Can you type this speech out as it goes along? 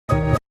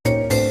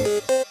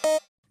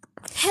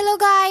Hello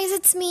guys,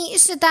 it's me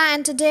Ishita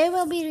and today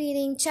we'll be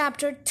reading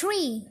chapter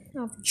 3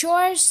 of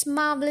George's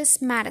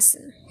Marvellous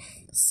Medicine.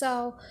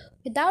 So,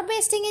 without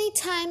wasting any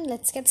time,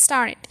 let's get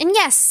started. And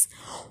yes,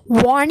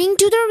 warning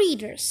to the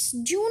readers,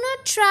 do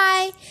not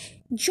try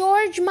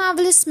George's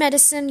Marvellous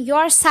Medicine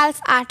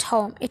yourself at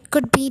home. It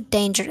could be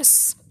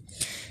dangerous.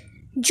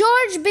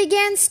 George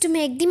begins to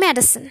make the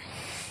medicine.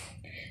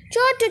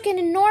 George took an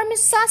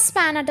enormous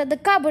saucepan out of the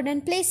cupboard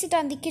and placed it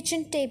on the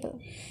kitchen table.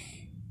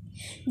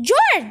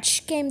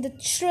 "George!" came the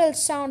shrill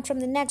sound from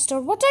the next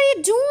door. "What are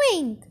you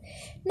doing?"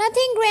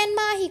 "Nothing,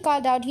 Grandma," he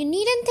called out. "You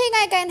needn't think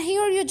I can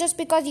hear you just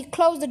because you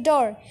closed the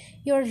door.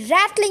 You're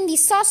rattling the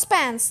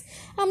saucepans."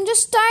 "I'm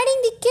just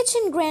tidying the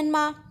kitchen,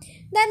 Grandma."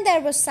 Then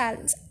there was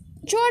silence.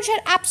 George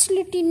had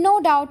absolutely no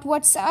doubt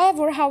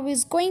whatsoever how he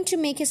was going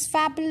to make his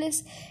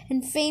fabulous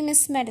and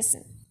famous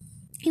medicine.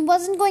 He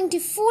wasn't going to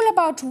fool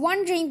about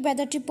wondering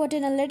whether to put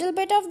in a little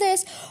bit of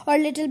this or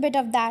a little bit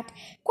of that.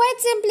 Quite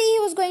simply,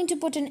 he was going to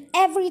put in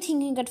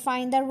everything he could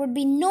find. There would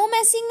be no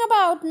messing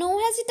about, no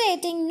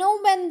hesitating, no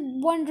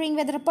wondering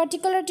whether a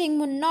particular thing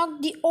would knock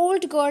the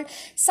old girl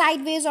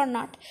sideways or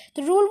not.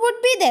 The rule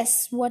would be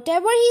this: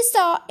 whatever he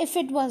saw, if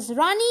it was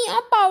runny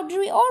or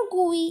powdery or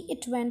gooey,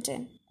 it went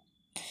in.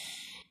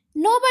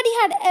 Nobody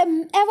had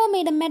ever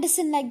made a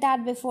medicine like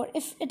that before.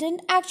 If it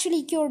didn't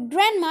actually cure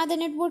Grandma,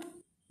 then it would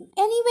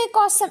anyway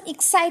cause some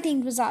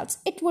exciting results.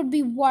 It would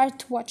be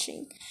worth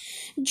watching.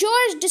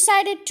 George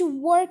decided to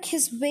work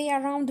his way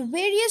around the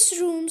various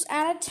rooms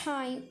at a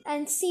time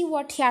and see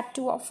what he had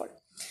to offer.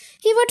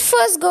 He would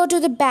first go to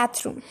the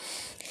bathroom.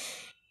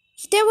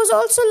 There was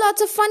also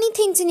lots of funny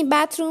things in the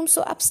bathroom,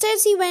 so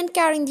upstairs he went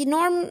carrying the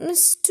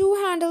enormous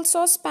two-handled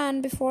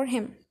saucepan before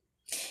him.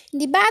 In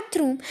the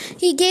bathroom,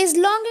 he gazed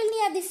longingly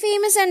at the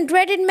famous and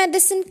dreaded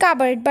medicine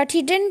cupboard, but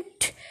he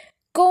didn't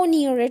go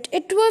near it.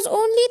 It was the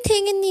only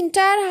thing in the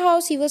entire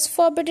house he was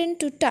forbidden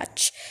to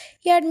touch.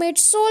 He had made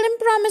solemn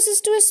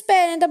promises to his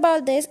parents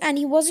about this, and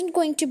he wasn't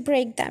going to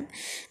break them.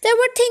 There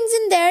were things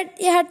in there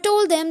he had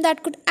told them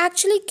that could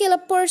actually kill a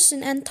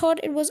person, and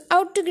thought it was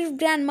out to give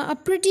Grandma a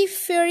pretty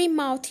fiery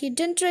mouth. He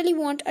didn't really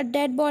want a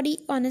dead body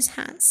on his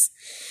hands.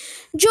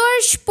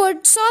 George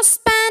put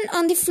saucepan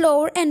on the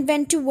floor and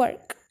went to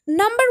work.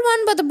 Number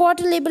 1 was the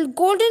bottle labeled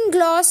Golden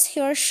Gloss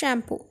Hair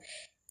Shampoo.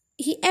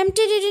 He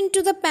emptied it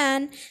into the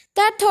pan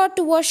that thought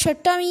to wash her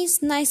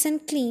tummies nice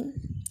and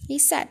clean, he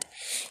said.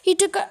 He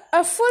took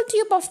a full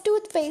tube of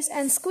toothpaste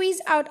and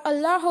squeezed out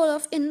a hole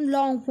of in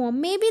long worm.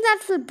 "Maybe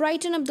that will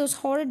brighten up those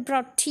horrid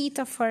brown teeth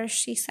of hers,"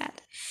 she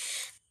said.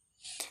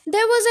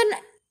 There was an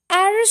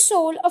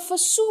aerosol of a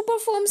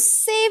superfoam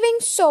saving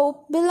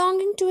soap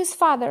belonging to his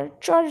father.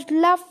 George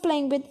loved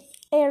playing with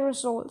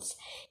aerosols.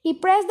 He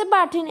pressed the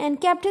button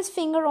and kept his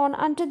finger on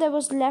until there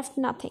was left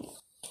nothing.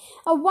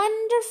 A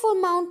wonderful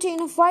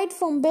mountain of white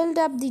foam built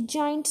up the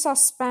giant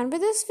saucepan.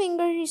 With his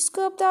finger, he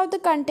scooped out the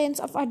contents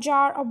of a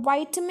jar of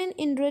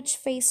vitamin-enriched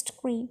face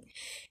cream.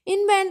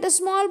 In went a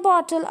small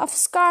bottle of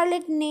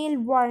scarlet nail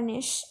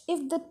varnish.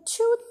 "If the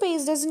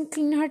toothpaste doesn't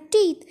clean her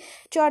teeth,"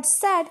 George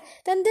said,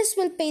 "then this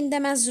will paint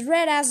them as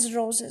red as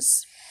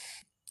roses."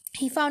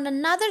 He found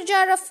another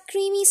jar of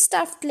creamy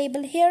stuffed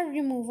labeled hair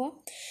remover.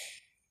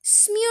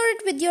 "Smear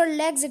it with your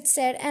legs," it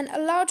said, "and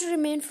allow to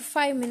remain for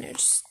 5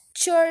 minutes.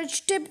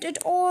 George tipped it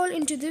all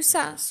into the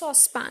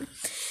saucepan.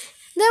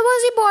 There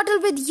was a bottle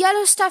with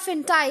yellow stuff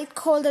inside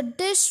called the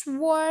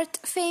Dishworth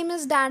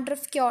Famous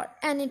Dandruff Cure,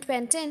 and it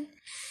went in.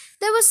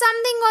 There was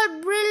something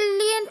called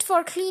Brilliant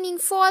for cleaning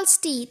false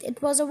teeth.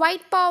 It was a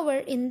white powder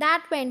in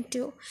that went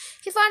too.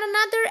 He found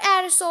another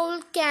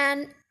aerosol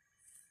can,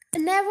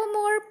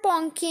 Nevermore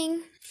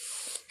Ponking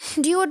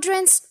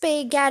Deodorant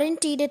Spray,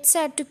 guaranteed, it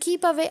said, to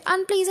keep away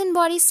unpleasant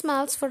body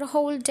smells for a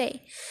whole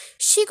day.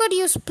 She could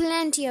use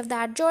plenty of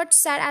that, George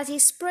said as he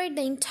sprayed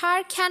the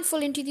entire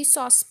canful into the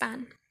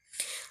saucepan.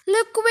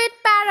 Liquid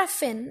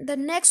paraffin, the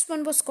next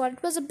one was called.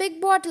 It was a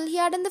big bottle. He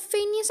hadn't the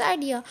faintest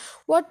idea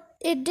what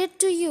it did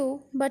to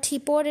you, but he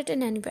poured it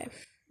in anyway.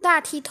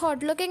 That, he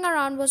thought, looking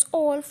around, was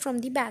all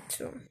from the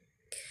bathroom.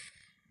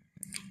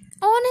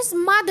 On his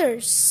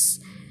mother's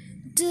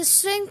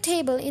dressing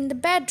table in the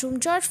bedroom,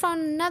 George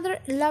found another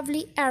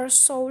lovely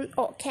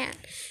aerosol can.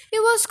 It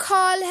was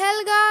called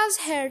Helga's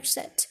Hair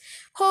Set.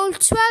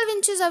 Hold 12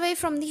 inches away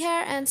from the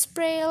hair and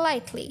spray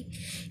lightly.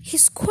 He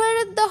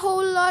squirted the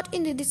whole lot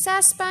into the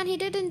saucepan. He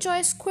did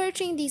enjoy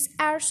squirting these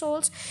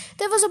aerosols.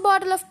 There was a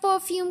bottle of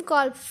perfume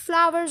called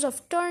Flowers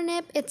of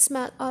Turnip. It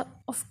smelled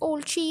of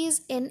old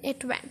cheese. In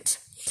it went.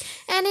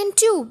 And in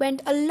two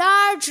went a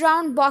large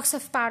round box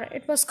of powder.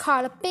 It was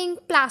called a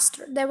pink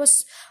plaster. There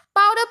was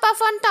powder puff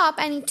on top,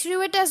 and he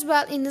threw it as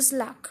well in his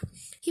luck.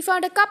 He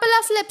found a couple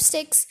of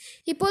lipsticks.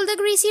 He pulled the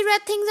greasy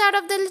red things out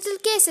of the little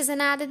cases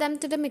and added them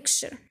to the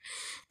mixture.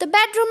 The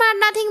bedroom had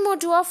nothing more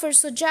to offer,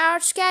 so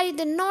George carried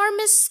the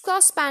enormous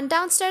saucepan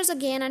downstairs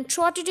again and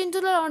trotted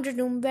into the laundry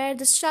room, where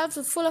the shelves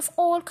were full of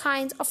all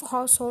kinds of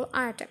household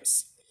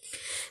items.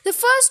 The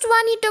first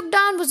one he took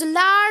down was a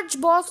large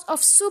box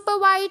of super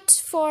white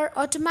for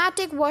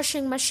automatic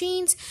washing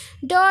machines.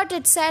 Dirt,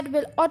 it said,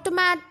 will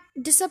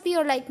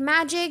disappear like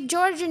magic.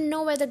 George didn't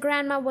know whether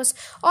grandma was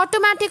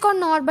automatic or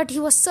not, but he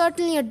was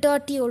certainly a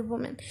dirty old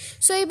woman.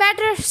 So he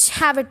better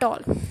have it all,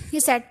 he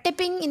said,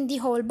 tipping in the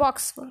whole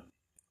box full.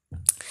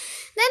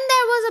 Then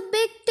there was a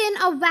big tin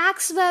of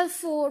wax well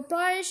for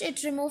polish.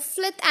 It removed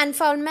filth and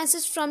foul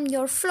messes from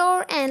your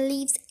floor and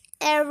leaves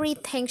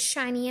everything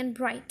shiny and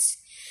bright.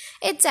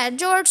 It said.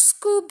 George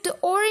scooped the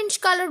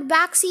orange-colored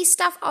waxy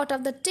stuff out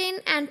of the tin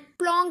and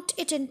plonked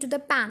it into the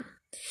pan.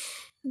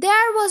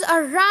 There was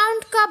a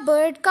round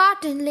cupboard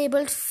carton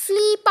labeled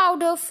flea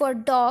powder for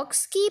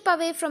dogs. Keep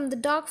away from the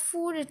dog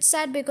food, it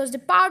said, because the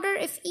powder,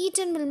 if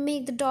eaten, will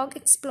make the dog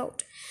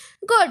explode.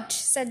 Good,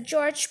 said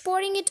George,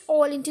 pouring it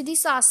all into the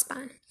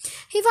saucepan.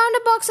 He found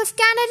a box of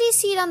canary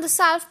seed on the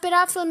shelf.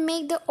 Piraf will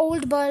make the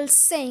old birds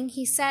sing,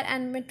 he said,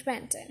 and it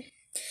went in.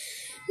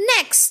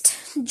 Next,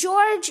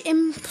 George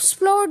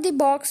explored the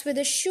box with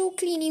a shoe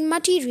cleaning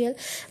material,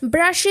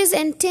 brushes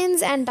and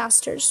tins and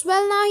dusters.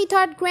 Well, now he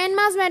thought,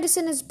 grandma's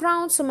medicine is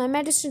brown, so my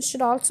medicine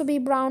should also be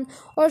brown,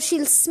 or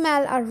she'll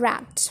smell a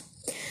rat.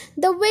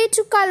 The way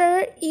to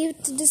color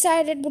it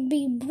decided would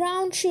be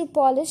brown shoe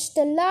polish.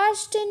 The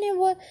large tin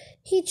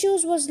he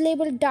chose was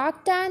labeled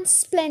dark tan.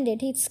 Splendid.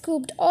 He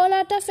scooped all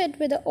out of it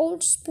with an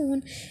old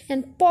spoon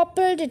and popped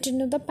it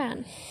into the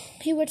pan.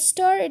 He would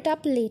stir it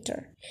up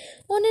later.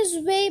 On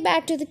his way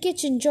back to the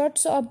kitchen, George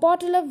saw a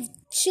bottle of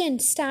gin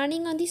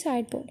standing on the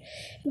sideboard.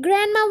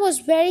 Grandma was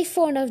very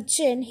fond of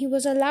gin. He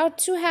was allowed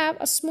to have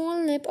a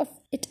small nip of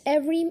it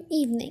every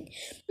evening.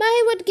 Now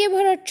he would give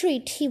her a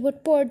treat. He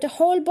would pour the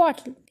whole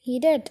bottle. He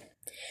did.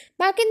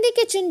 Back in the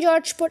kitchen,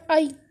 George put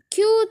a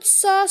huge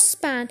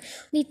saucepan on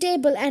the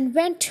table and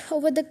went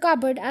over the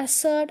cupboard as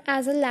served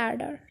as a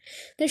ladder.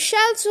 The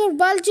shelves were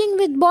bulging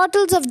with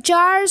bottles of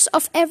jars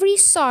of every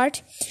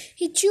sort.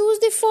 He chose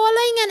the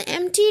following and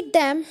emptied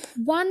them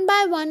one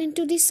by one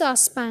into the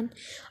saucepan: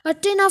 a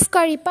tin of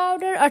curry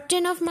powder, a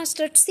tin of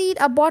mustard seed,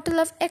 a bottle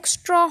of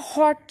extra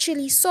hot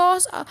chili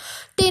sauce, a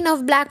tin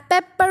of black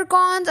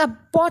peppercorns, a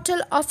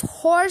bottle of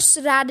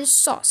horseradish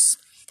sauce.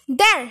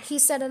 There, he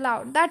said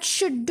aloud, that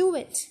should do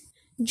it.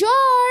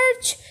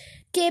 George,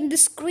 came the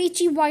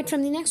screechy voice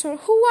from the next door.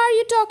 Who are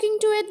you talking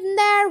to in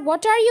there?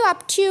 What are you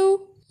up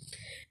to?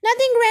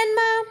 Nothing,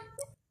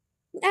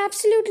 Grandma.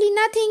 Absolutely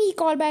nothing, he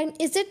called back.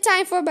 Is it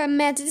time for my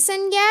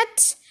medicine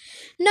yet?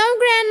 No,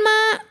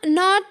 Grandma,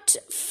 not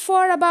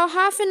for about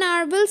half an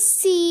hour. We'll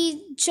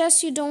see.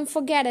 Just you don't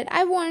forget it.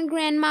 I won't,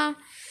 Grandma,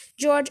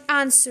 George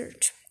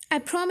answered. I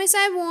promise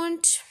I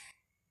won't.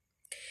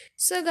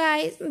 So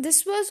guys,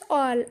 this was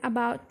all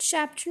about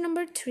chapter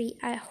number 3.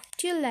 I hope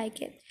you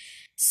like it.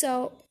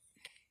 So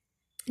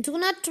do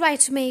not try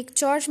to make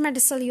George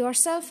medicine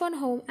yourself at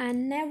home,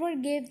 and never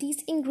give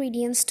these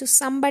ingredients to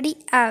somebody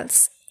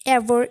else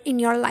ever in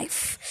your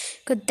life,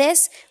 because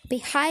this be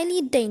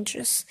highly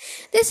dangerous.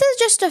 This is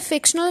just a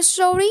fictional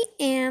story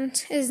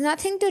and is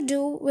nothing to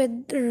do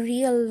with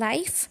real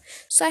life.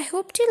 So I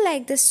hope you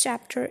like this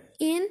chapter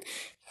and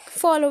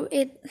follow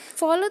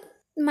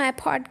my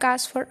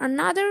podcast for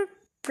another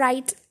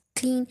bright,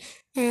 clean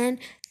and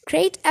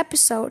great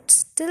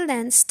episodes. Till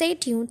then, stay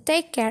tuned,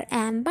 take care,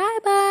 and bye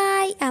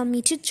bye. I'll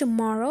meet you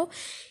tomorrow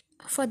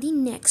for the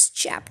next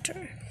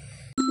chapter.